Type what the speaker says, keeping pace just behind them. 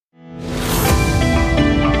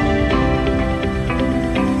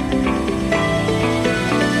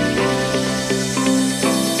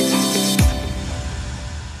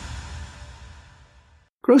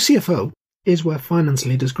Grow CFO is where finance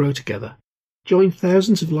leaders grow together. Join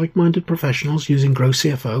thousands of like-minded professionals using Grow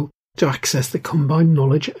CFO to access the combined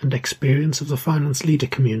knowledge and experience of the finance leader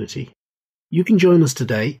community. You can join us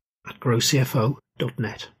today at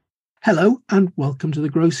growcfo.net. Hello and welcome to the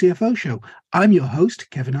Grow CFO Show. I'm your host,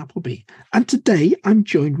 Kevin Appleby, and today I'm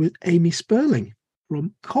joined with Amy Sperling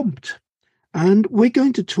from Compt. And we're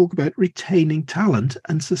going to talk about retaining talent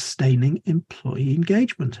and sustaining employee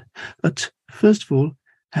engagement. But first of all,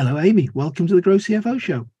 hello, Amy. Welcome to the Grow CFO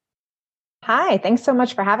Show. Hi, thanks so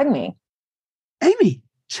much for having me. Amy,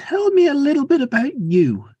 tell me a little bit about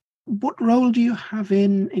you. What role do you have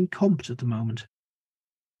in Compt at the moment?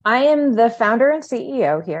 I am the founder and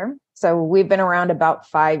CEO here. So we've been around about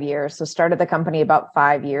 5 years. So started the company about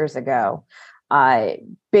 5 years ago,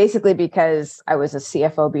 basically because I was a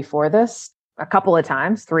CFO before this. A couple of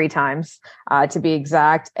times, 3 times to be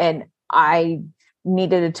exact. And I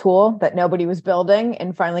needed a tool that nobody was building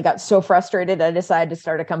and finally got so frustrated, I decided to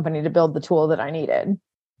start a company to build the tool that I needed.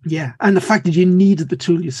 Yeah. And the fact that you needed the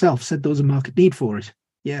tool yourself said there was a market need for it.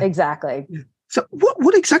 Yeah, exactly. Yeah. So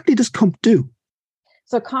what exactly does Compt do?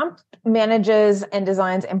 So Compt manages and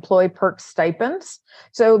designs employee perk stipends.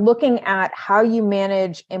 So looking at how you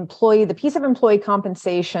manage the piece of employee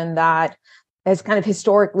compensation that has kind of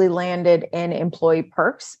historically landed in employee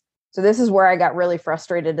perks. So this is where I got really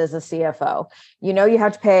frustrated as a CFO. You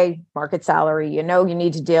have to pay market salary. You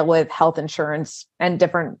need to deal with health insurance and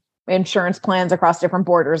different insurance plans across different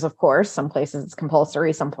borders, of course. Some places it's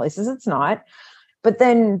compulsory, some places it's not. But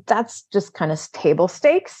then that's just kind of table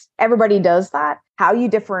stakes. Everybody does that. How you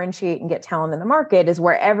differentiate and get talent in the market is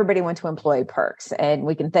where everybody went to employee perks. And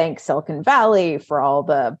we can thank Silicon Valley for all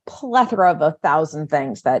the plethora of 1,000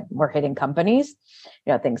 things that were hitting companies.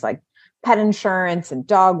 Things like pet insurance and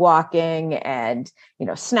dog walking and,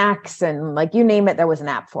 snacks and you name it, there was an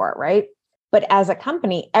app for it, right? But as a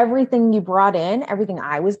company, everything you brought in, everything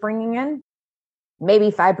I was bringing in,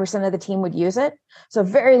 maybe 5% of the team would use it. So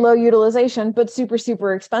very low utilization, but super,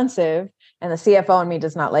 super expensive. And the CFO in me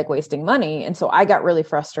does not like wasting money. And so I got really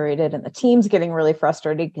frustrated and the team's getting really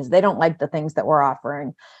frustrated because they don't like the things that we're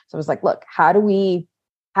offering. So I was like, look, how do we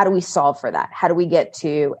solve for that? How do we get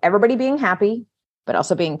to everybody being happy, but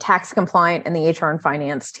also being tax compliant and the HR and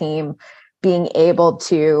finance team being able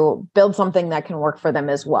to build something that can work for them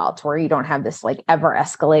as well, to where you don't have this ever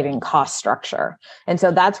escalating cost structure. And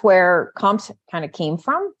so that's where Compt kind of came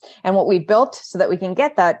from and what we built so that we can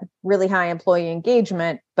get that really high employee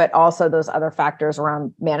engagement, but also those other factors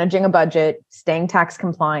around managing a budget, staying tax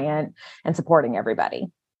compliant, and supporting everybody.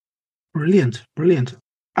 Brilliant.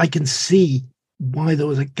 I can see why there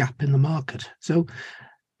was a gap in the market. So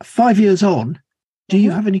 5 years on, do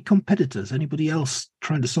you have any competitors, anybody else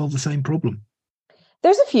trying to solve the same problem?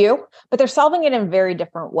 There's a few, but they're solving it in very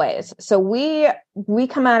different ways. So we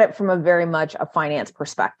come at it from a very much a finance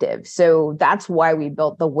perspective. So that's why we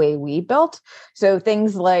built the way we built. So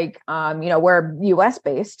things like, we're US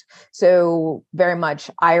based, so very much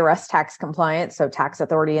IRS tax compliant, so tax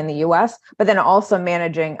authority in the US, but then also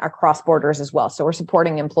managing across borders as well. So we're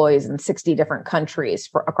supporting employees in 60 different countries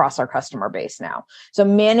across our customer base now. So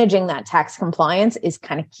managing that tax compliance is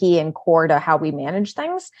kind of key and core to how we manage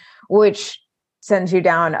things, which sends you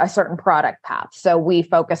down a certain product path. So we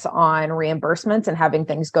focus on reimbursements and having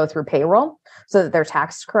things go through payroll so that they're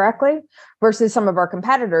taxed correctly versus some of our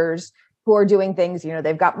competitors who are doing things,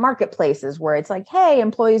 they've got marketplaces where it's like, hey,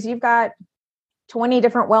 employees, you've got 20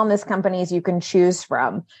 different wellness companies you can choose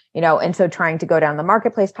from, and so trying to go down the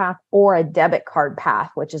marketplace path or a debit card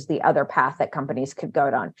path, which is the other path that companies could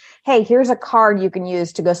go down. Hey, here's a card you can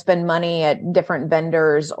use to go spend money at different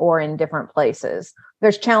vendors or in different places.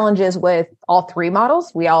 There's challenges with all 3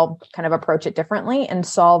 models. We all kind of approach it differently and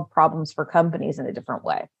solve problems for companies in a different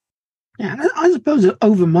way. Yeah, I suppose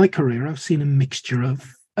over my career, I've seen a mixture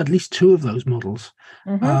of at least 2 of those models.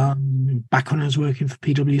 Back when I was working for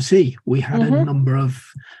PwC, we had a number of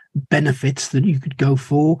benefits that you could go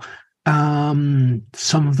for. Some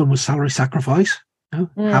of them were salary sacrifice.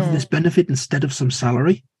 Have this benefit instead of some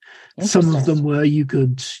salary. Some of them were you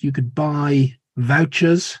could buy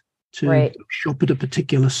vouchers to shop at a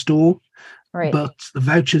particular store. Right. But the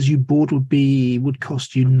vouchers you bought would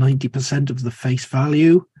cost you 90% of the face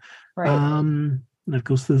value. Right. And of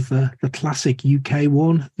course, there's the classic UK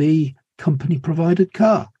one, the company provided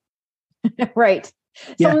car. Right.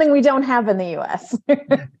 Something we don't have in the US.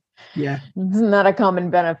 Yeah. It's not a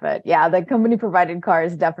common benefit. Yeah, the company provided car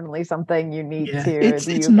is definitely something unique to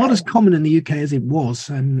it's not as common in the UK as it was.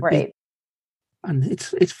 And right. And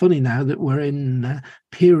it's funny now that we're in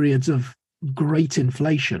periods of great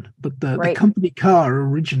inflation, but the company car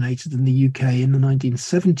originated in the UK in the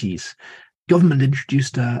 1970s. government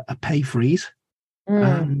introduced a pay freeze,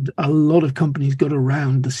 and a lot of companies got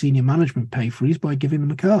around the senior management pay freeze by giving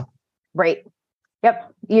them a car. Right.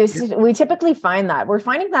 Yep. We typically find that. We're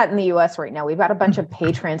finding that in the US right now. We've got a bunch of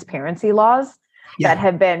pay transparency laws that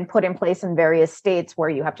have been put in place in various states where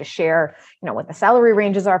you have to share, what the salary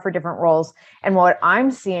ranges are for different roles. And what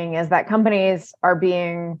I'm seeing is that companies are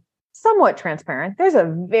being somewhat transparent. There's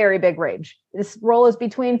a very big range. This role is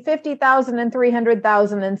between 50,000 and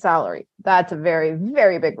 300,000 in salary. That's a very,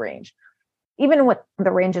 very big range. Even when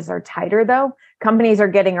the ranges are tighter, though, companies are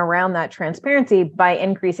getting around that transparency by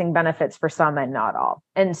increasing benefits for some and not all.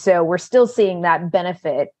 And so we're still seeing that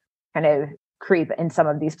benefit kind of creep in some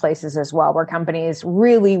of these places as well, where companies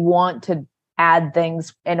really want to add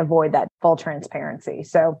things and avoid that full transparency.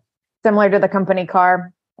 So similar to the company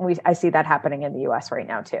car, I see that happening in the US right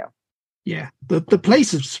now, too. Yeah. The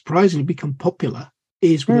place that's surprisingly become popular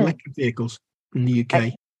is with electric vehicles in the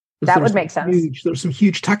UK. That would make sense. There are some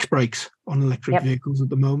huge tax breaks on electric vehicles at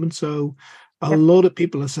the moment. So a lot of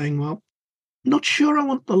people are saying, well, not sure I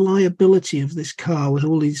want the liability of this car with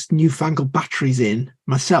all these newfangled batteries in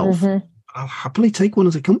myself. I'll happily take one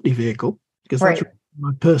as a company vehicle because that's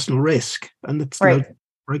my personal risk. And it's no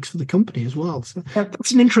breaks for the company as well. So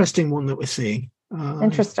that's an interesting one that we're seeing.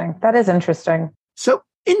 Interesting. That is interesting. So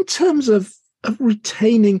in terms of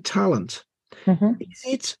retaining talent, is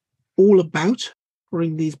it all about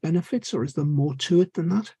bring these benefits, or is there more to it than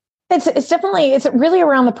that? It's really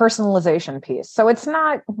around the personalization piece. So it's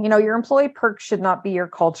not, your employee perks should not be your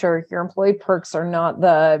culture. Your employee perks are not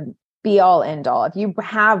the be all end all. If you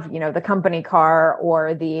have, the company car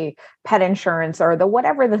or the pet insurance or the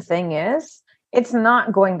whatever the thing is, it's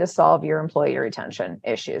not going to solve your employee retention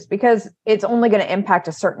issues because it's only going to impact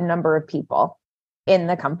a certain number of people in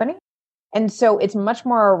the company. And so it's much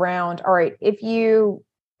more around, all right, if you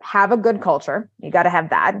have a good culture, you got to have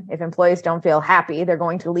that. If employees don't feel happy, they're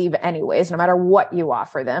going to leave anyways, no matter what you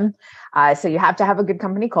offer them. So you have to have a good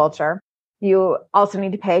company culture. You also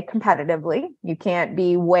need to pay competitively. You can't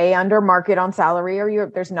be way under market on salary, or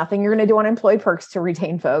there's nothing you're going to do on employee perks to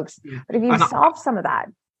retain folks. But if you solve some of that.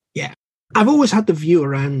 Yeah. I've always had the view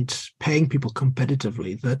around paying people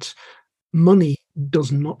competitively that money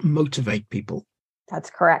does not motivate people. That's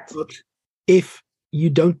correct. But if you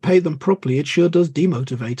don't pay them properly, it sure does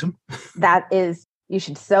demotivate them. You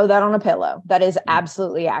should sew that on a pillow. That is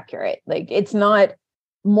absolutely accurate. Like, it's not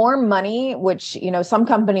more money, which, some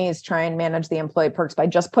companies try and manage the employee perks by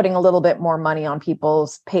just putting a little bit more money on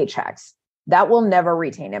people's paychecks. That will never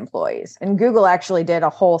retain employees. And Google actually did a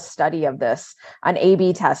whole study of this, an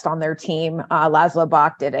A/B test on their team. Laszlo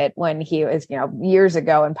Bock did it when he was, years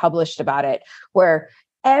ago, and published about it, where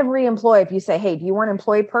every employee, if you say, hey, do you want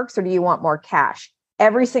employee perks or do you want more cash?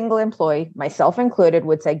 Every single employee, myself included,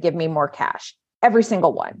 would say, give me more cash. Every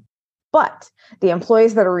single one. But the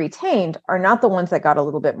employees that are retained are not the ones that got a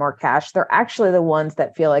little bit more cash. They're actually the ones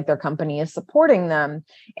that feel like their company is supporting them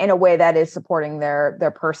in a way that is supporting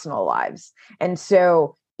their personal lives. And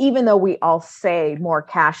so even though we all say more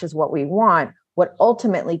cash is what we want, what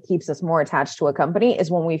ultimately keeps us more attached to a company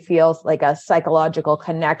is when we feel like a psychological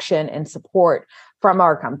connection and support from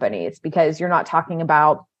our companies, because you're not talking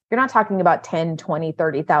about 10, 20,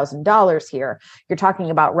 $30,000 here. You're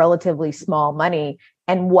talking about relatively small money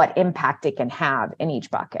and what impact it can have in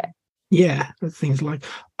each bucket. Yeah, things like,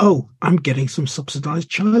 I'm getting some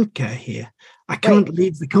subsidized childcare here. I can't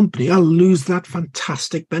leave the company. I'll lose that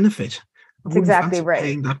fantastic benefit. That's exactly right.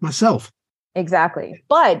 Paying that myself. Exactly.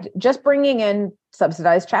 But just bringing in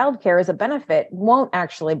subsidized childcare as a benefit won't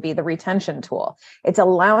actually be the retention tool. It's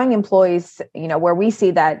allowing employees, where we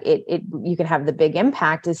see that you can have the big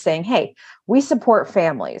impact is saying, hey, we support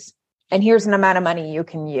families. And here's an amount of money you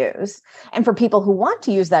can use. And for people who want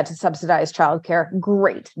to use that to subsidize childcare,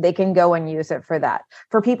 great. They can go and use it for that.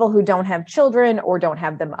 For people who don't have children or don't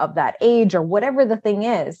have them of that age or whatever the thing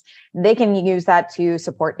is, they can use that to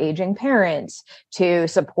support aging parents, to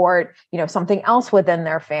support, something else within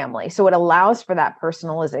their family. So it allows for that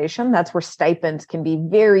personalization. That's where stipends can be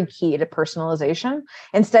very key to personalization,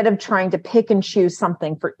 instead of trying to pick and choose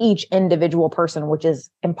something for each individual person, which is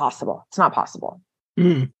impossible. It's not possible.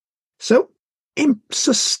 So, in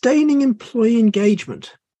sustaining employee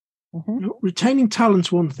engagement, retaining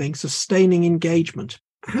talent's one thing, sustaining engagement.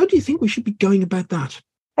 How do you think we should be going about that?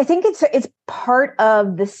 I think it's part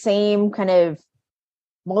of the same kind of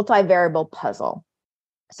multivariable puzzle.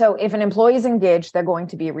 So if an employee is engaged, they're going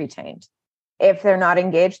to be retained. If they're not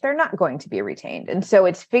engaged, they're not going to be retained. And so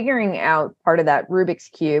it's figuring out part of that Rubik's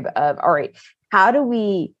Cube of, all right, how do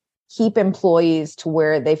we keep employees to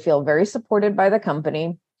where they feel very supported by the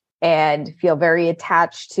company? and feel very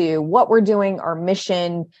attached to what we're doing, our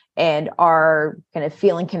mission, and are kind of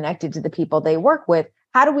feeling connected to the people they work with.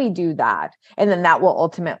 How do we do that? And then that will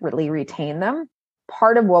ultimately retain them.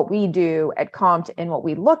 Part of what we do at Compt and what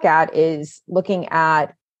we look at is looking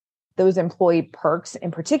at those employee perks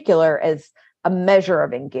in particular as a measure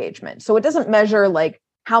of engagement. So it doesn't measure like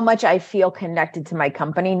how much I feel connected to my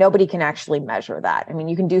company. Nobody can actually measure that. I mean,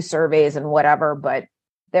 you can do surveys and whatever, but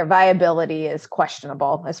their viability is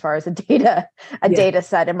questionable as far as a data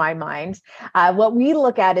set in my mind. What we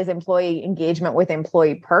look at is employee engagement with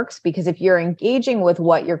employee perks, because if you're engaging with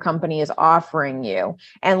what your company is offering you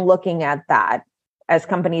and looking at that, as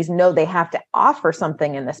companies know they have to offer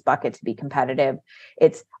something in this bucket to be competitive,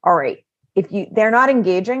 it's all right. If they're not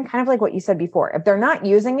engaging, kind of like what you said before, if they're not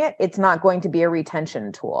using it, it's not going to be a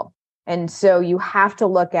retention tool. And so you have to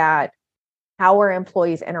look at how are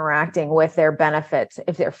employees interacting with their benefits.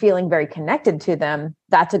 If they're feeling very connected to them,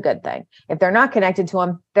 that's a good thing. If they're not connected to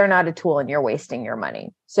them, they're not a tool and you're wasting your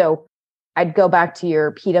money. So I'd go back to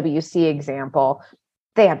your PwC example.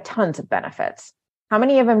 They have tons of benefits. How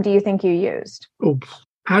many of them do you think you used? Oh,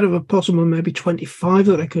 out of a possible maybe 25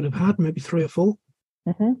 that I could have had, maybe 3 or 4.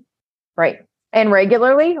 Mm-hmm. Right. And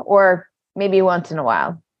regularly, or maybe once in a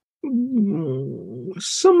while?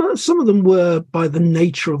 Some of them were, by the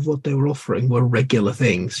nature of what they were offering, were regular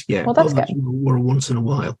things. Yeah. Well, that's good. Were once in a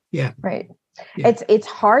while. Yeah. Right. Yeah. It's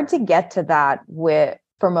hard to get to that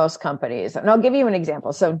for most companies. And I'll give you an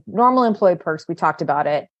example. So normal employee perks, we talked about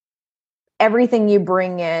it. Everything you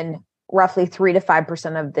bring in, roughly 3 to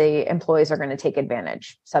 5% of the employees are going to take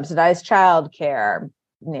advantage. Subsidized childcare,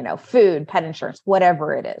 food, pet insurance,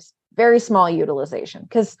 whatever it is. Very small utilization.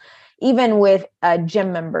 Because even with a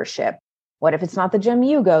gym membership, what if it's not the gym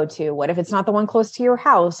you go to? What if it's not the one close to your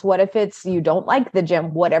house? What if it's you don't like the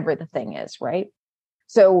gym? Whatever the thing is, right?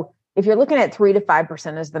 So if you're looking at 3 to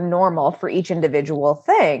 5% as the normal for each individual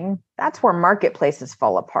thing, that's where marketplaces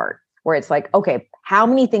fall apart. Where it's like, okay, how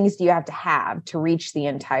many things do you have to reach the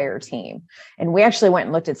entire team? And we actually went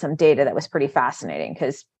and looked at some data that was pretty fascinating,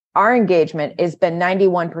 because our engagement has been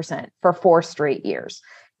 91% for 4 straight years.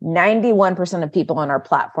 91% of people on our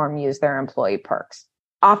platform use their employee perks.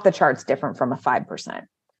 Off the charts different from a 5%.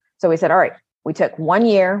 So we said, all right, we took 1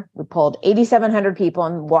 year, we pulled 8,700 people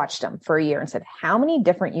and watched them for a year and said, how many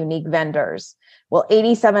different unique vendors will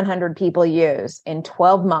 8,700 people use in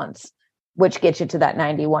 12 months? Which gets you to that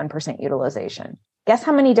 91% utilization. Guess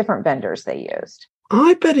how many different vendors they used?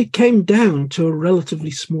 I bet it came down to a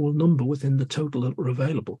relatively small number within the total that were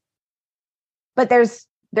available. But there's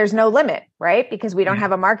no limit, right? Because we don't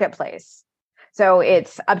have a marketplace. So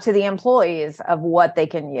it's up to the employees of what they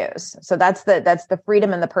can use. So that's the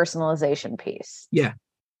freedom and the personalization piece. Yeah.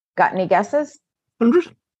 Got any guesses?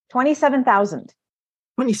 100? 27,000.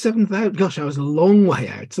 27,000. Gosh, I was a long way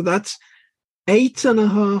out. So that's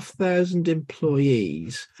 8,500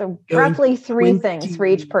 employees. So roughly 3 things for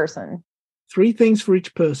each person. 3 things for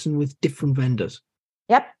each person with different vendors.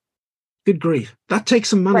 Yep. Good grief. That takes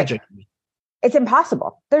some managing. Right. It's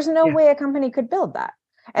impossible. There's no way a company could build that.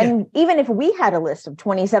 And even if we had a list of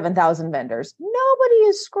 27,000 vendors, nobody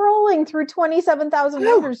is scrolling through 27,000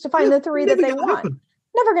 vendors to find the 3 that they want.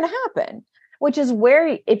 Never going to happen. Which is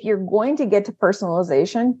where, if you're going to get to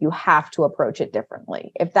personalization, you have to approach it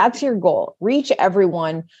differently. If that's your goal, reach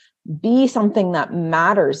everyone, be something that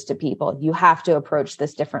matters to people, you have to approach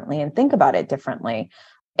this differently and think about it differently.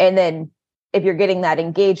 And then if you're getting that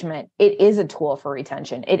engagement, it is a tool for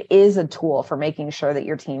retention. It is a tool for making sure that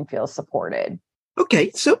your team feels supported.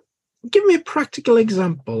 Okay, so give me a practical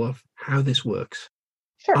example of how this works.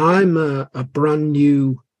 Sure. I'm a brand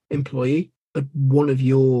new employee at one of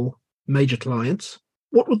your major clients.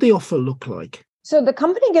 What would the offer look like? So the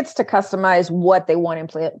company gets to customize what they want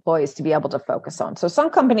employees to be able to focus on. So some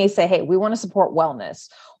companies say, hey, we want to support wellness,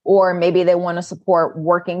 or maybe they want to support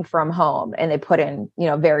working from home, and they put in,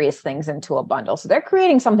 various things into a bundle. So they're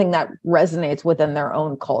creating something that resonates within their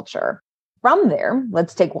own culture. From there,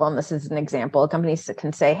 let's take wellness as an example. Companies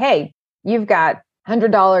can say, hey, you've got $100,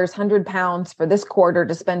 £100 for this quarter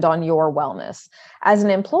to spend on your wellness. As an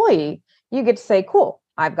employee, you get to say, cool,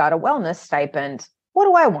 I've got a wellness stipend. What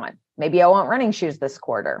do I want? Maybe I want running shoes this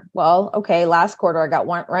quarter. Well, okay, last quarter I got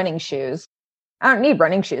running shoes. I don't need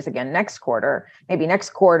running shoes again next quarter. Maybe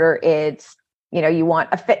next quarter it's, you want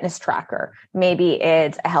a fitness tracker. Maybe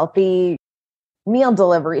it's a healthy meal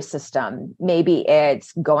delivery system. Maybe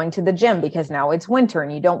it's going to the gym because now it's winter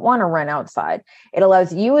and you don't want to run outside. It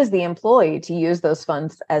allows you as the employee to use those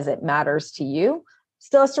funds as it matters to you.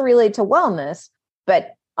 Still has to relate to wellness,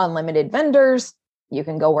 but unlimited vendors. You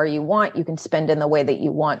can go where you want. You can spend in the way that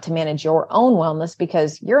you want to manage your own wellness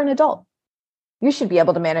because you're an adult. you should be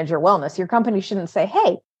able to manage your wellness. Your company shouldn't say,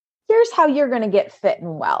 hey, here's how you're going to get fit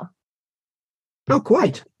and well. Oh,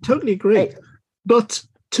 quite. Totally agree. Right. But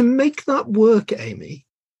to make that work, Amy,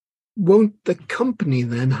 won't the company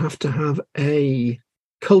then have to have a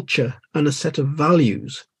culture and a set of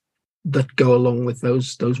values that go along with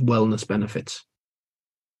those wellness benefits?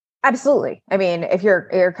 Absolutely. I mean, if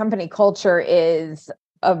your company culture is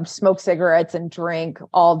smoke cigarettes and drink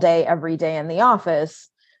all day, every day in the office,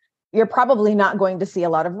 you're probably not going to see a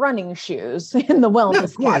lot of running shoes in the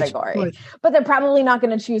wellness category. Quite. But they're probably not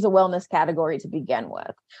going to choose a wellness category to begin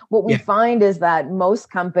with. What we find is that most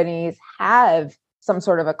companies have some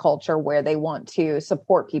sort of a culture where they want to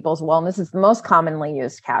support people's wellness. It's the most commonly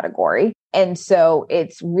used category. And so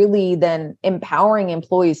it's really then empowering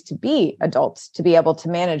employees to be adults, to be able to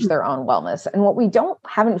manage their own wellness. And what we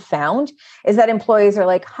haven't found is that employees are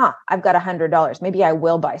like, I've got $100. Maybe I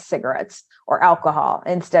will buy cigarettes or alcohol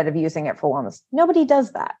instead of using it for wellness. Nobody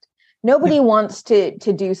does that. Nobody wants to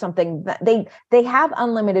do something that they have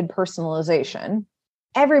unlimited personalization.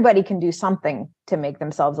 Everybody can do something to make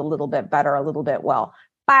themselves a little bit better, a little bit well.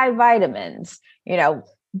 Buy vitamins,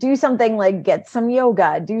 do something like get some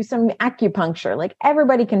yoga, do some acupuncture. Like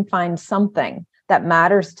everybody can find something that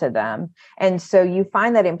matters to them. And so you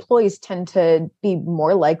find that employees tend to be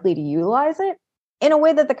more likely to utilize it in a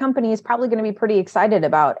way that the company is probably going to be pretty excited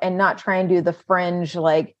about and not try and do the fringe,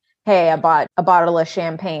 like, hey, I bought a bottle of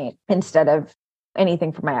champagne instead of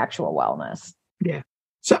anything for my actual wellness. Yeah.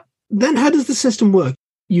 So then how does the system work?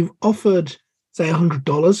 You've offered, say,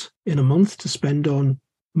 $100 in a month to spend on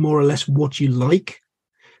more or less what you like.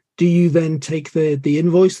 Do you then take the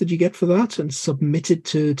invoice that you get for that and submit it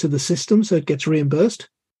to the system so it gets reimbursed?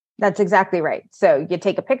 That's exactly right. So you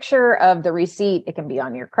take a picture of the receipt. It can be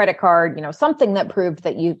on your credit card, something that proved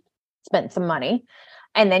that you spent some money,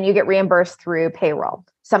 and then you get reimbursed through payroll.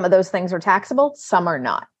 Some of those things are taxable, some are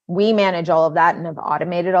not. We manage all of that and have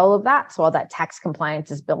automated all of that. So all that tax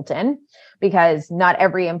compliance is built in because not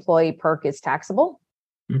every employee perk is taxable,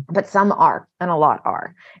 but some are and a lot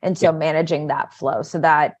are. And so managing that flow so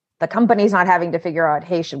that the company's not having to figure out,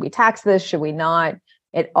 hey, should we tax this? Should we not?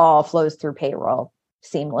 It all flows through payroll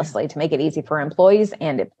seamlessly to make it easy for employees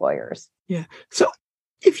and employers. Yeah. So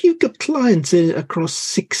if you've got clients across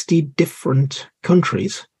 60 different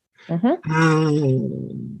countries,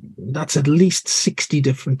 that's at least 60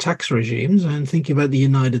 different tax regimes. And thinking about the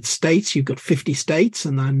United States, you've got 50 states,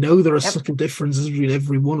 and I know there are subtle differences between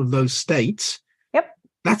every one of those states. Yep.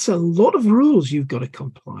 That's a lot of rules you've got to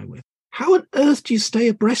comply with. How on earth do you stay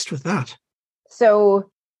abreast with that?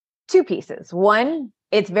 So 2 pieces. One,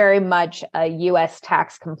 it's very much a U.S.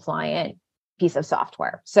 tax compliant piece of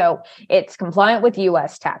software. So it's compliant with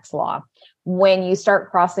U.S. tax law. When you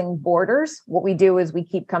start crossing borders, what we do is we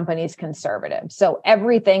keep companies conservative. So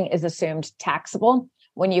everything is assumed taxable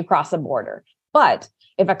when you cross a border. But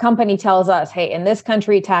if a company tells us, hey, in this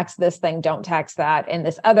country, tax this thing, don't tax that. In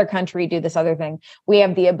this other country, do this other thing, we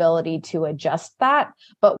have the ability to adjust that.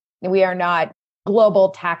 But we are not global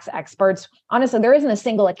tax experts. Honestly, there isn't a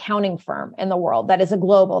single accounting firm in the world that is a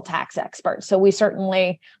global tax expert. So we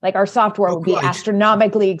certainly, like, our software would be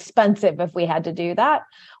astronomically expensive if we had to do that.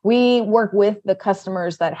 We work with the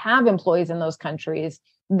customers that have employees in those countries.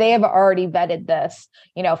 They have already vetted this,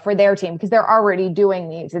 for their team because they're already doing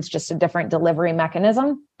these. It's just a different delivery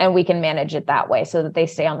mechanism, and we can manage it that way so that they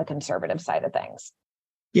stay on the conservative side of things.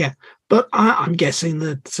 Yeah, but I'm guessing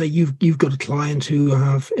that, say, you've got a client who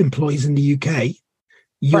have employees in the UK.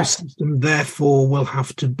 Your system, therefore, will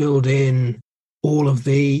have to build in all of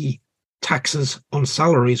the taxes on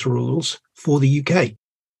salaries rules for the UK.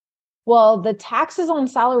 Well, the taxes on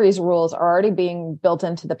salaries rules are already being built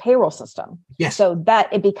into the payroll system. Yes. So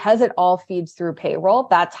because it all feeds through payroll,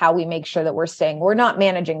 that's how we make sure that we're not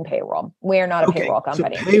managing payroll. We're not a payroll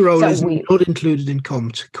company. So payroll is not included in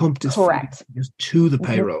COMT. COMT is correct to the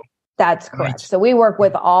payroll. That's correct. Right. So we work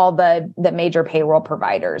with all the major payroll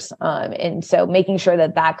providers. And so making sure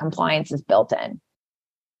that compliance is built in.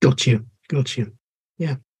 Got you.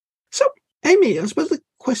 Yeah. So, Amy, I suppose the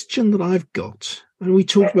question that I've got, and we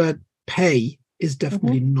talked about pay is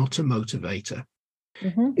definitely not a motivator.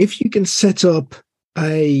 If you can set up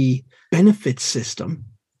a benefit system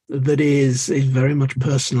that is very much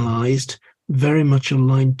personalized, very much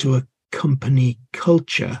aligned to a company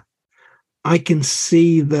culture, I can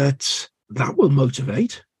see that will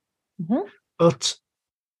motivate. But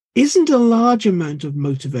isn't a large amount of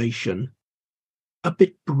motivation a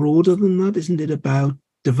bit broader than that? Isn't it about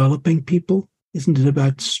developing people? Isn't it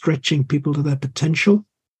about stretching people to their potential?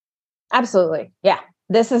 Absolutely. Yeah.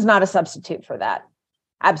 This is not a substitute for that.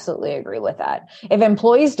 Absolutely agree with that. If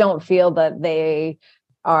employees don't feel that they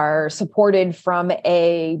are supported from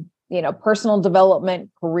a personal development,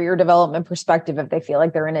 career development perspective, if they feel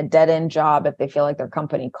like they're in a dead-end job, if they feel like their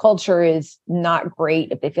company culture is not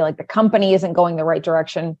great, if they feel like the company isn't going the right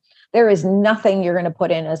direction, there is nothing you're going to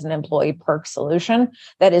put in as an employee perk solution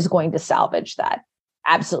that is going to salvage that.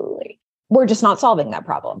 Absolutely. We're just not solving that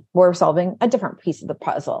problem. We're solving a different piece of the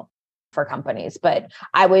puzzle for companies. But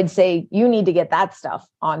I would say you need to get that stuff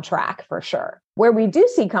on track for sure. Where we do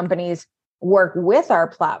see companies work with our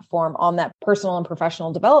platform on that personal and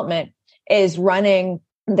professional development is running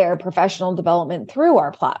their professional development through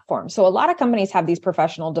our platform. So a lot of companies have these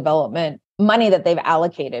professional development money that they've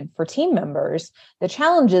allocated for team members. The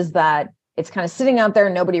challenge is that it's kind of sitting out there.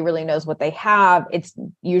 Nobody really knows what they have. It's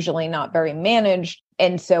usually not very managed.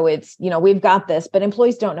 And so it's, we've got this, but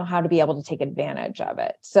employees don't know how to be able to take advantage of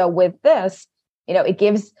it. So with this, it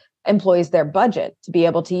gives employees their budget to be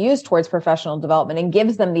able to use towards professional development and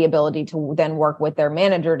gives them the ability to then work with their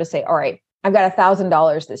manager to say, all right, I've got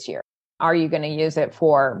 $1,000 this year. Are you going to use it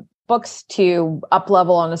for books to up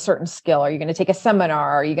level on a certain skill? Are you going to take a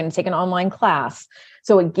seminar? Are you going to take an online class?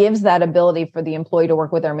 So it gives that ability for the employee to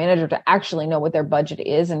work with their manager to actually know what their budget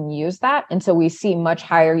is and use that. And so we see much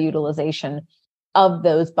higher utilization of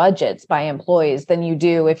those budgets by employees than you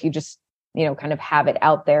do if you just kind of have it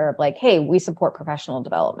out there of like, hey, we support professional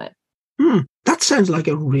development. That sounds like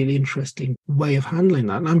a really interesting way of handling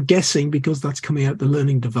that. And I'm guessing because that's coming out the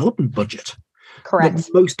learning development budget. Correct.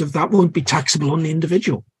 Most of that won't be taxable on the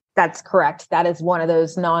individual. That's correct. That is one of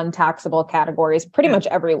those non-taxable categories pretty much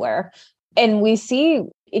everywhere. And we see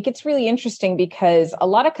it gets really interesting because a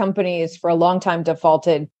lot of companies for a long time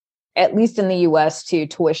defaulted, at least in the US, to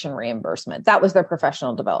tuition reimbursement. That was their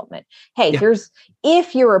professional development. Hey,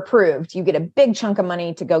 if you're approved, you get a big chunk of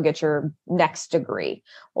money to go get your next degree.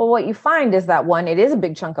 Well, what you find is that one, it is a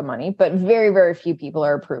big chunk of money, but very, very few people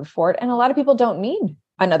are approved for it. And a lot of people don't need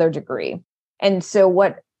another degree. And so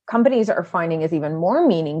what companies are finding is even more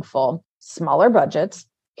meaningful, smaller budgets,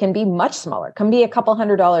 can be much smaller, can be a couple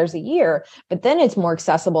 $100s a year, but then it's more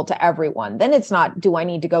accessible to everyone. Then it's not, do I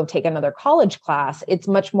need to go take another college class? It's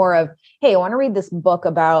much more of, hey, I want to read this book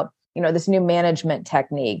about, this new management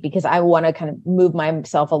technique because I want to kind of move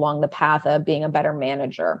myself along the path of being a better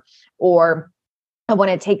manager. Or I want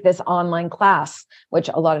to take this online class, which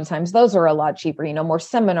a lot of times those are a lot cheaper, more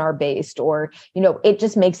seminar based, or, it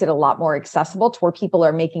just makes it a lot more accessible to where people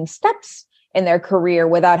are making steps in their career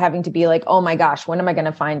without having to be like, oh my gosh, when am I going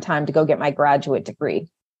to find time to go get my graduate degree?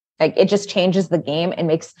 Like it just changes the game and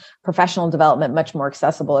makes professional development much more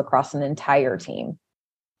accessible across an entire team.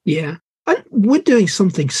 Yeah. And we're doing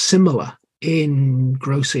something similar in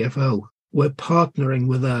Grow CFO. We're partnering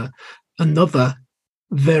with another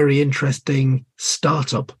very interesting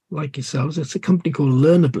startup like yourselves. It's a company called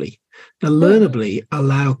Learnably. Now, Learnably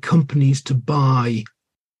allow companies to buy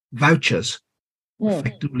vouchers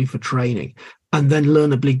effectively for training, and then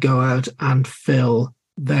Learnably go out and fill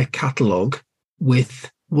their catalog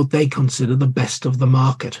with what they consider the best of the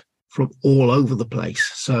market from all over the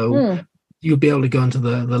place. So you'll be able to go into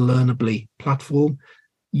the Learnably platform.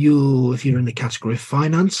 If you're in the category of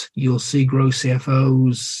finance, you'll see Grow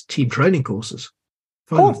CFO's team training courses,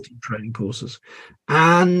 finance team training courses.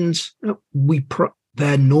 And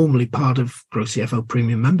they're normally part of Grow CFO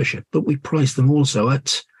premium membership, but we price them also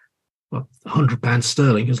at £100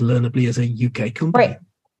 sterling, because Learnably is a UK company. Right.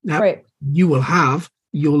 Now, you will have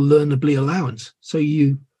your Learnably allowance. So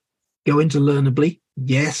you go into Learnably.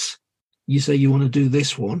 Yes, you say you want to do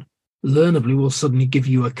this one. Learnably will suddenly give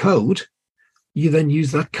you a code. You then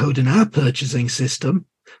use that code in our purchasing system,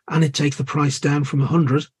 and it takes the price down from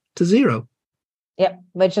 100 to 0. Yep,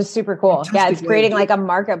 which is super cool. Fantastic. It's creating like a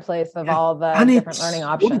marketplace of all the different learning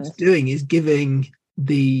options. What it's doing is giving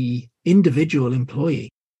the individual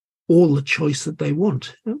employee all the choice that they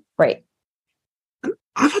want. Right. And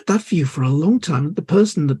I've had that view for a long time. The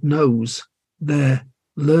person that knows their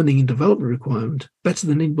learning and development requirement better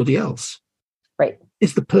than anybody else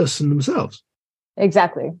is the person themselves.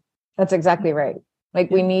 Exactly. That's exactly right. Like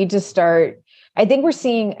we need to start, I think we're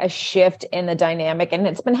seeing a shift in the dynamic, and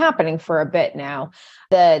it's been happening for a bit now.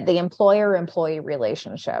 The employer-employee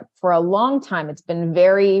relationship. For a long time, it's been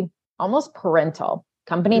very almost parental,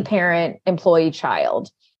 company, parent, employee, child,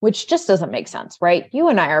 which just doesn't make sense, right? You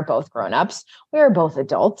and I are both grown-ups. We are both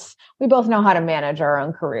adults. We both know how to manage our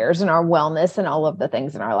own careers and our wellness and all of the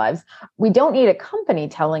things in our lives. We don't need a company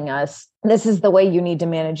telling us this is the way you need to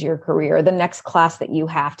manage your career, the next class that you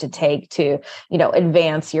have to take to,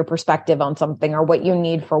 advance your perspective on something, or what you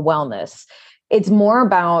need for wellness. It's more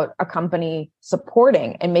about a company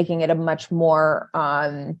supporting and making it a much more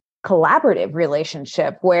collaborative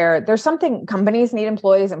relationship where there's something companies need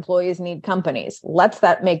employees, employees need companies. Let's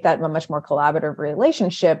make that a much more collaborative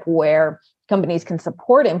relationship where companies can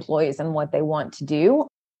support employees in what they want to do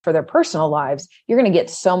for their personal lives. You're going to get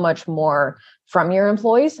so much more from your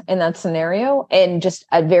employees in that scenario, and just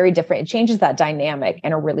a very different, it changes that dynamic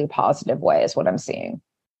in a really positive way is what I'm seeing.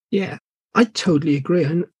 Yeah, I totally agree.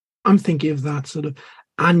 And I'm thinking of that sort of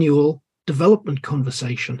annual development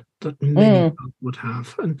conversation that many people would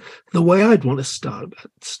have. And the way I'd want to start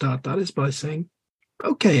that is by saying,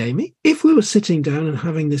 okay, Amy, if we were sitting down and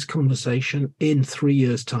having this conversation in 3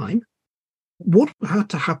 years' time, what had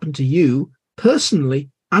to happen to you personally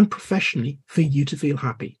and professionally for you to feel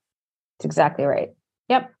happy? That's exactly right.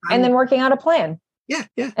 Yep. And then working out a plan. Yeah.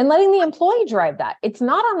 And letting the employee drive that. It's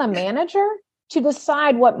not on the manager to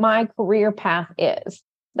decide what my career path is.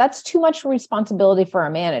 That's too much responsibility for a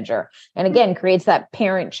manager. And again, creates that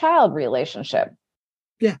parent-child relationship.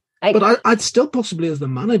 Yeah. But I'd still possibly, as the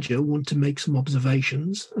manager, want to make some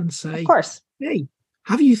observations and say, of course, hey,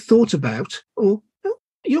 have you thought about, or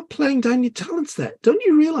you're playing down your talents there. Don't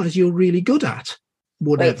you realize you're really good at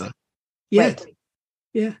whatever? Right. Yeah. Right.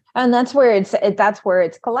 Yeah. And that's where it's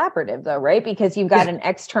collaborative though, right? Because you've got an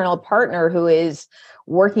external partner who is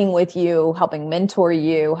working with you, helping mentor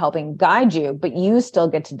you, helping guide you, but you still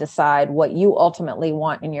get to decide what you ultimately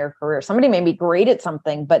want in your career. Somebody may be great at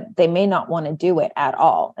something, but they may not want to do it at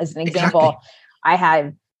all. As an example, I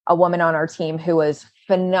had a woman on our team who was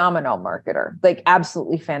phenomenal marketer, like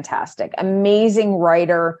absolutely fantastic, amazing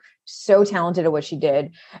writer, so talented at what she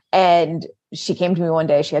did. And she came to me one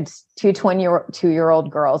day, she had two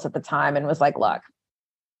 22-year-old girls at the time, and was like, look,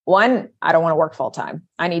 one, I don't want to work full time.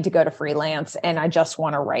 I need to go to freelance, and I just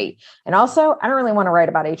want to write. And also, I don't really want to write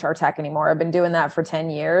about HR tech anymore. I've been doing that for 10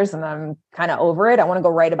 years and I'm kind of over it. I want to go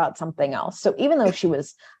write about something else. So even though she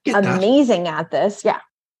was amazing at this,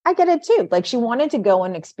 I get it too. Like, she wanted to go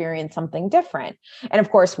and experience something different. And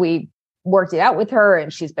of course, we worked it out with her,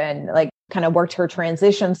 and she's been like, kind of worked her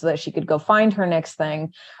transition so that she could go find her next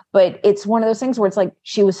thing. But it's one of those things where it's like,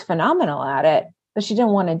 she was phenomenal at it, but she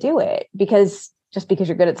didn't want to do it, because just because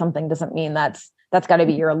you're good at something doesn't mean that's got to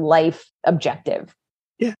be your life objective.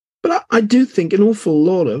 Yeah. But I do think an awful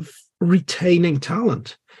lot of retaining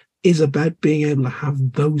talent is about being able to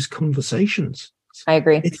have those conversations. I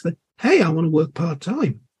agree. It's the, hey, I want to work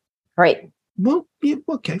part-time. Right. Well, yeah,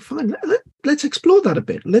 okay, fine. Let's explore that a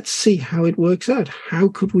bit. Let's see how it works out. How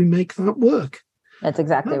could we make that work? That's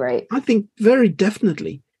exactly right. I think very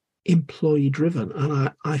definitely employee-driven.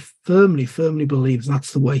 And I firmly believe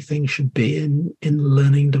that's the way things should be in the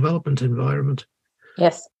learning and development environment.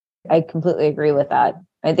 Yes, I completely agree with that.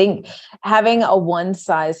 I think having a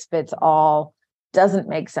one-size-fits-all doesn't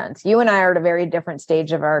make sense. You and I are at a very different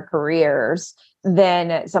stage of our careers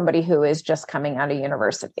than somebody who is just coming out of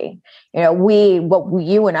university. You know,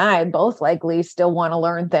 you and I both likely still want to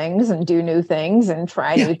learn things and do new things and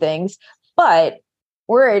try new things, but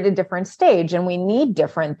we're at a different stage and we need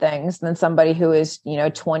different things than somebody who is,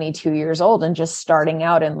 22 years old and just starting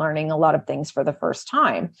out and learning a lot of things for the first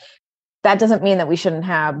time. That doesn't mean that we shouldn't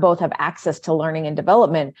both have access to learning and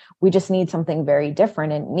development. We just need something very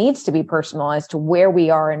different. It needs to be personalized to where we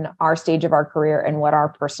are in our stage of our career and what our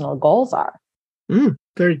personal goals are.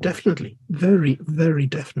 Very definitely. Very, very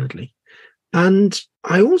definitely. And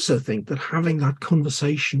I also think that having that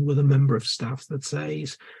conversation with a member of staff that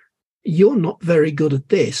says, you're not very good at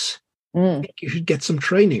this, I think you should get some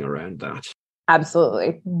training around that.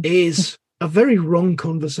 Absolutely. Is a very wrong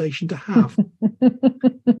conversation to have.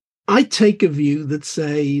 I take a view that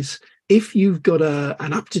says, if you've got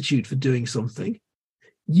an aptitude for doing something,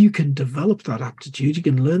 you can develop that aptitude. You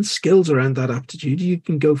can learn skills around that aptitude. You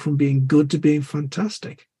can go from being good to being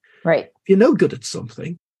fantastic. Right. If you're no good at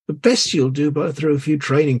something, the best you'll do through a few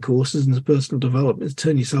training courses and personal development is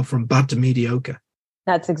turn yourself from bad to mediocre.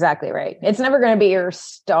 That's exactly right. It's never going to be your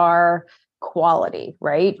star quality,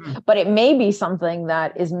 right? But it may be something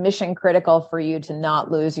that is mission critical for you to not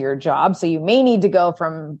lose your job. So you may need to go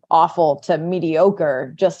from awful to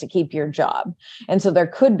mediocre just to keep your job. And so there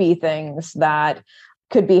could be things that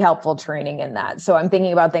could be helpful training in that. So I'm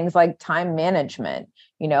thinking about things like time management,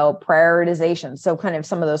 prioritization. So kind of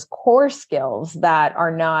some of those core skills that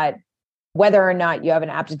are not, whether or not you have an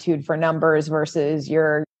aptitude for numbers versus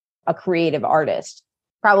you're a creative artist.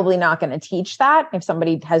 Probably not going to teach that if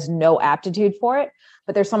somebody has no aptitude for it,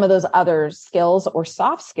 but there's some of those other skills or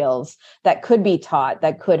soft skills that could be taught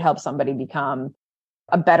that could help somebody become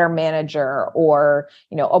a better manager or,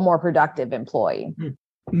 a more productive employee.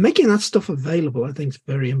 Making that stuff available, I think, is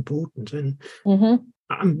very important. And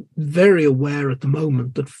I'm very aware at the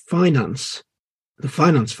moment that the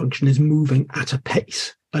finance function is moving at a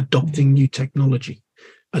pace. adopting new technology,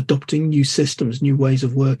 adopting new systems, new ways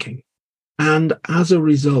of working. And as a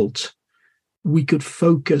result, we could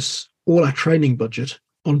focus all our training budget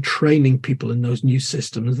on training people in those new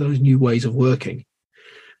systems, those new ways of working,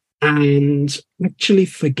 and actually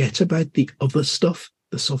forget about the other stuff,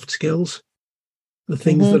 the soft skills, the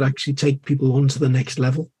things that actually take people on to the next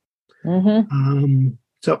level.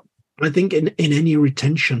 So I think in any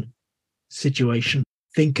retention situation,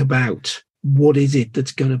 think about what is it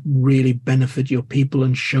that's going to really benefit your people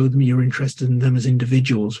and show them you're interested in them as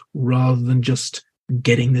individuals, rather than just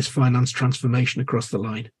getting this finance transformation across the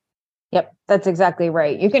line. Yep, that's exactly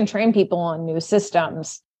right. You can train people on new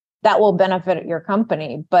systems that will benefit your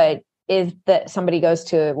company, but if that somebody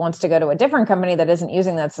wants to go to a different company that isn't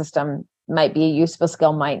using that system, might be a useful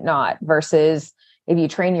skill, might not. Versus if you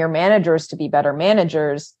train your managers to be better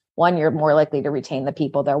managers, one, you're more likely to retain the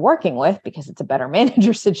people they're working with because it's a better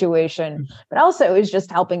manager situation, but also is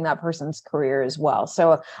just helping that person's career as well.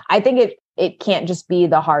 So I think it can't just be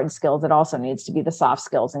the hard skills. It also needs to be the soft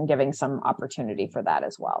skills and giving some opportunity for that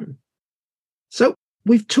as well. So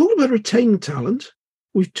we've talked about retaining talent.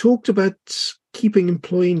 We've talked about keeping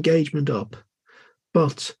employee engagement up,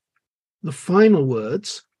 but the final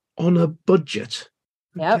words, on a budget.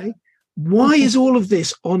 Yep. Okay? Why is all of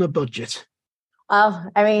this on a budget?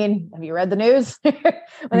 Well, I mean, have you read the news?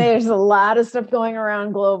 There's a lot of stuff going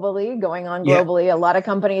on globally. A lot of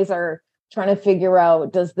companies are trying to figure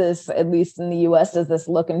out, does this, at least in the US, does this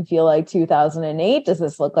look and feel like 2008? Does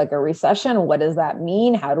this look like a recession? What does that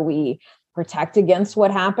mean? How do we protect against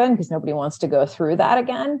what happened? Because nobody wants to go through that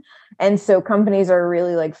again. And so companies are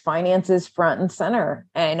really like finances front and center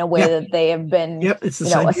in a way that they have been, it's the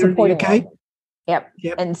same here in the UK. Yep.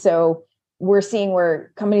 And so we're seeing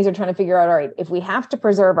where companies are trying to figure out, all right, if we have to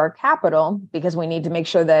preserve our capital because we need to make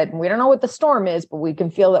sure that we don't know what the storm is, but we can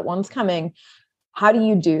feel that one's coming. How do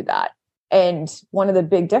you do that? And one of the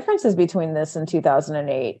big differences between this and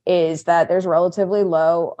 2008 is that there's relatively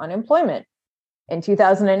low unemployment. In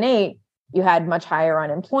 2008, you had much higher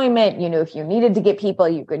unemployment. You knew if you needed to get people,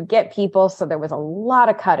 you could get people. So there was a lot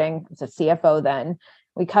of cutting. As a CFO then,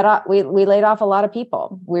 we laid off a lot of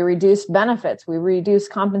people. We reduced benefits. We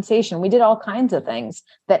reduced compensation. We did all kinds of things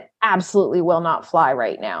that absolutely will not fly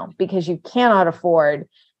right now, because you cannot afford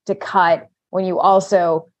to cut when you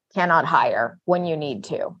also cannot hire when you need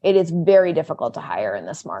to. It is very difficult to hire in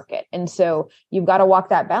this market. And so you've got to walk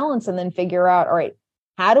that balance and then figure out, all right,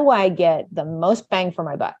 how do I get the most bang for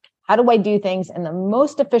my buck? How do I do things in the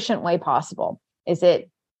most efficient way possible? Is it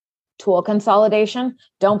tool consolidation?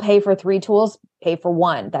 Don't pay for 3 tools, pay for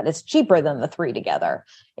one that is cheaper than the 3 together.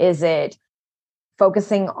 Is it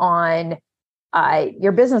focusing on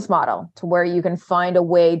your business model to where you can find a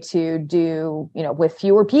way to do, with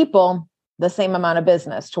fewer people, the same amount of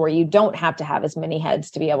business, to where you don't have to have as many heads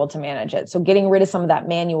to be able to manage it. So getting rid of some of that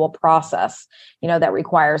manual process, that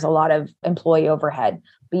requires a lot of employee overhead.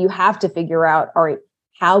 But you have to figure out, all right,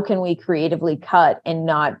 how can we creatively cut and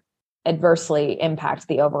not adversely impact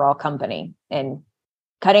the overall company? And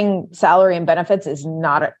cutting salary and benefits it's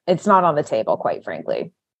not on the table, quite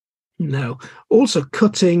frankly. No. Also,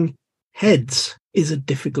 cutting heads is a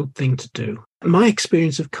difficult thing to do. My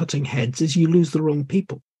experience of cutting heads is you lose the wrong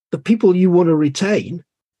people. The people you want to retain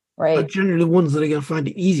are generally the ones that are going to find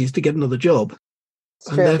it easiest to get another job.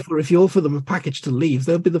 And therefore, if you offer them a package to leave,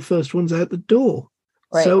 they'll be the first ones out the door.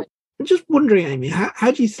 Right. So I'm just wondering, Amy,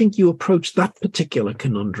 how do you think you approach that particular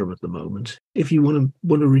conundrum at the moment, if you want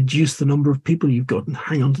to reduce the number of people you've got and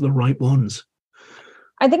hang on to the right ones?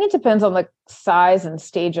 I think it depends on the size and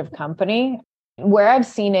stage of company. Where I've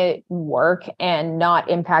seen it work and not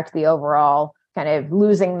impact the overall kind of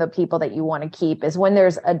losing the people that you want to keep is when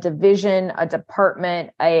there's a division, a department,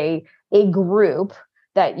 a group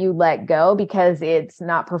that you let go because it's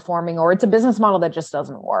not performing, or it's a business model that just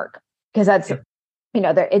doesn't work. Because that's,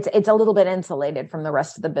 it's a little bit insulated from the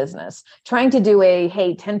rest of the business. Trying to do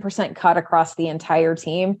 10% cut across the entire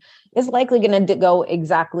team is likely going to go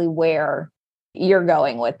exactly where you're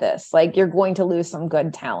going with this. Like, you're going to lose some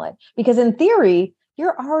good talent, because in theory,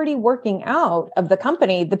 you're already working out of the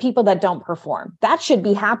company the people that don't perform. That should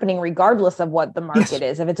be happening regardless of what the market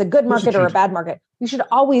is. If it's a good market or a bad market, you should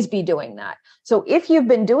always be doing that. So if you've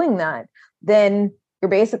been doing that, then you're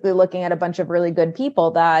basically looking at a bunch of really good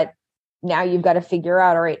people that now you've got to figure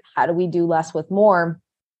out, all right, how do we do less with more?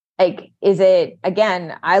 Like, is it,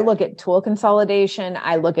 again, I look at tool consolidation,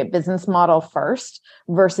 I look at business model first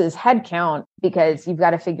versus headcount, because you've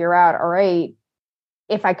got to figure out, all right,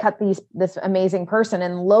 if I cut this amazing person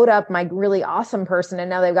and load up my really awesome person, and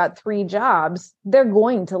now they've got 3 jobs, they're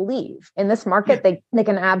going to leave. In this market, they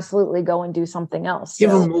can absolutely go and do something else.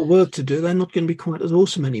 Give them more work to do. They're not going to be quite as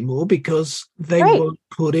awesome anymore because they won't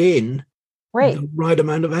put in the right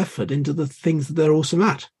amount of effort into the things that they're awesome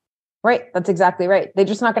at. Right. That's exactly right. They're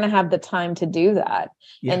just not going to have the time to do that.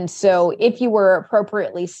 Yeah. And so if you were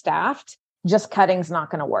appropriately staffed, just cutting's not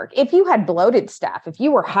going to work. If you had bloated staff, if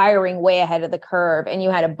you were hiring way ahead of the curve and you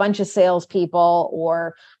had a bunch of salespeople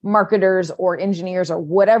or marketers or engineers or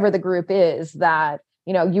whatever the group is that,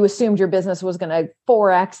 you assumed your business was going to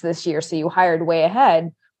 4x this year, so you hired way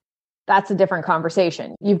ahead, that's a different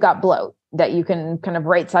conversation. You've got bloat that you can kind of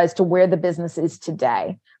right size to where the business is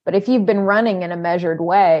today. But if you've been running in a measured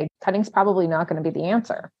way, cutting's probably not going to be the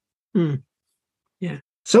answer. Yeah.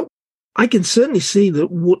 So I can certainly see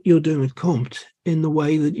that what you're doing with Compt in the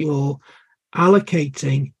way that you're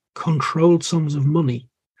allocating controlled sums of money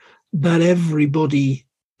that everybody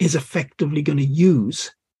is effectively going to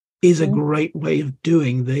use is a great way of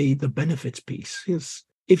doing the benefits piece.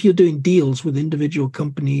 If you're doing deals with individual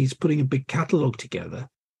companies, putting a big catalog together,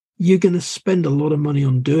 you're going to spend a lot of money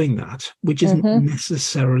on doing that, which isn't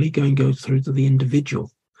necessarily going to go through to the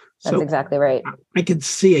individual. That's exactly right. I can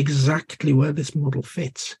see exactly where this model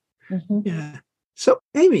fits. Yeah. So,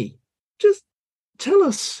 Amy, just tell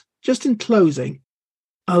us, just in closing,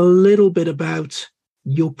 a little bit about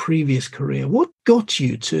your previous career. What got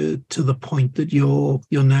you to the point that you're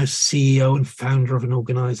now CEO and founder of an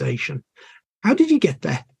organization? How did you get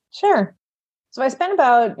there? Sure. So I spent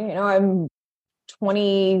about, I'm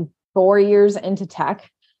 24 years into tech.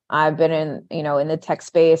 I've been in the tech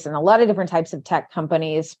space and a lot of different types of tech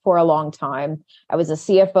companies for a long time. I was a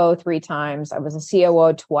CFO 3 times. I was a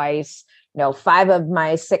COO twice. 5 of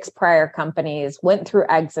my 6 prior companies went through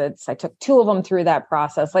exits. I took 2 of them through that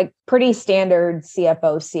process, like pretty standard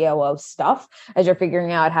CFO, COO stuff as you're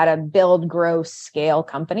figuring out how to build, grow, scale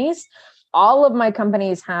companies. All of my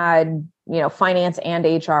companies had, finance and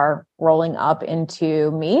HR rolling up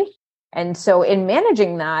into me. And so in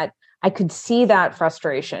managing that, I could see that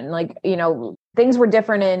frustration. Like, things were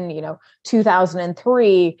different in,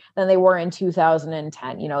 2003 than they were in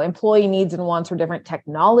 2010. Employee needs and wants were different.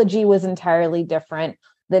 Technology was entirely different.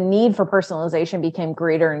 The need for personalization became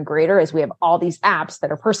greater and greater as we have all these apps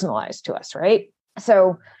that are personalized to us, right?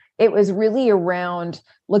 So it was really around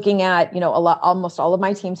looking at, almost all of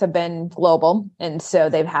my teams have been global. And so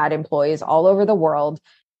they've had employees all over the world,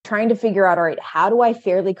 trying to figure out, all right, how do I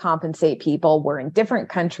fairly compensate people? We're in different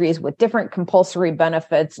countries with different compulsory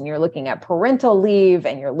benefits, and you're looking at parental leave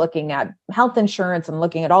and you're looking at health insurance and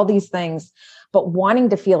looking at all these things, but wanting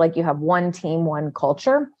to feel like you have one team, one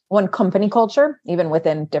culture, one company culture, even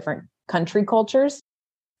within different country cultures,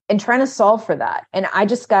 and trying to solve for that. And I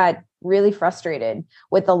just got really frustrated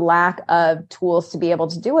with the lack of tools to be able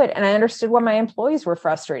to do it. And I understood why my employees were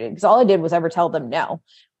frustrated, because all I did was ever tell them, no,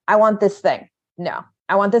 I want this thing. No,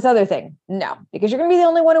 I want this other thing. No, because you're going to be the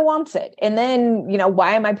only one who wants it. And then,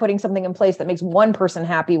 why am I putting something in place that makes one person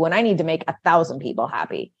happy when I need to make 1,000 people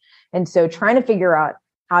happy? And so trying to figure out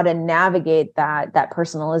how to navigate that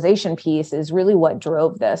personalization piece is really what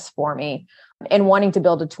drove this for me, and wanting to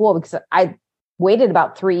build a tool, because I waited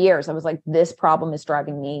about 3 years. I was like, this problem is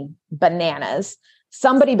driving me bananas.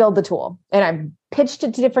 Somebody build the tool. And I pitched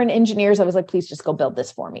it to different engineers. I was like, please just go build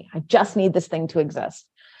this for me. I just need this thing to exist.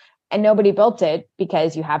 And nobody built it,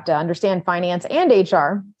 because you have to understand finance and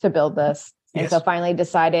HR to build this. Yes. And so finally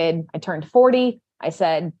decided, I turned 40. I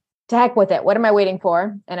said, to heck with it. What am I waiting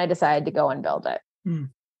for? And I decided to go and build it.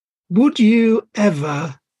 Would you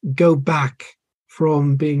ever go back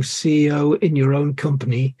from being CEO in your own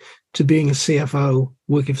company to being a CFO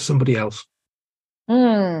working for somebody else? I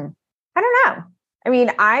don't know. I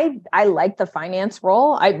mean, I like the finance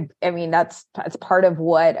role. I mean, that's part of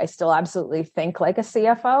what I still absolutely think like a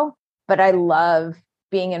CFO, but I love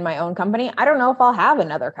being in my own company. I don't know if I'll have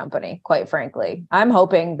another company, quite frankly. I'm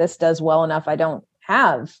hoping this does well enough I don't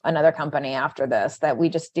have another company after this, that we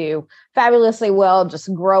just do fabulously well,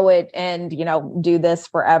 just grow it and, do this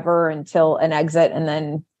forever until an exit. And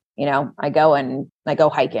then, I go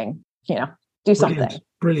hiking, do something.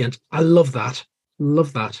 Brilliant. I love that.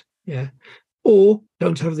 Love that. Yeah. Or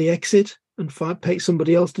don't have the exit and pay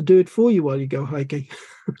somebody else to do it for you while you go hiking.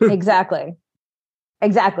 Exactly.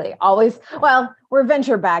 Always. Well, we're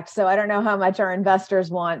venture backed, so I don't know how much our investors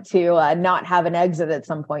want to not have an exit at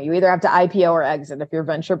some point. You either have to IPO or exit if you're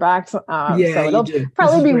venture backed. So it'll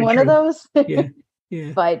probably be one of those.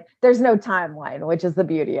 Yeah. But there's no timeline, which is the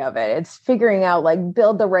beauty of it. It's figuring out, like,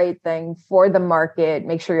 build the right thing for the market,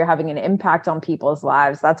 make sure you're having an impact on people's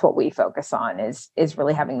lives. That's what we focus on, is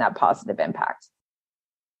really having that positive impact.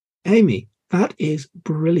 Amy, that is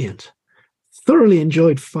brilliant. Thoroughly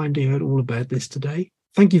enjoyed finding out all about this today.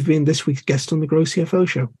 Thank you for being this week's guest on the Grow CFO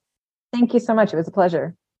Show. Thank you so much. It was a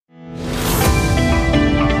pleasure.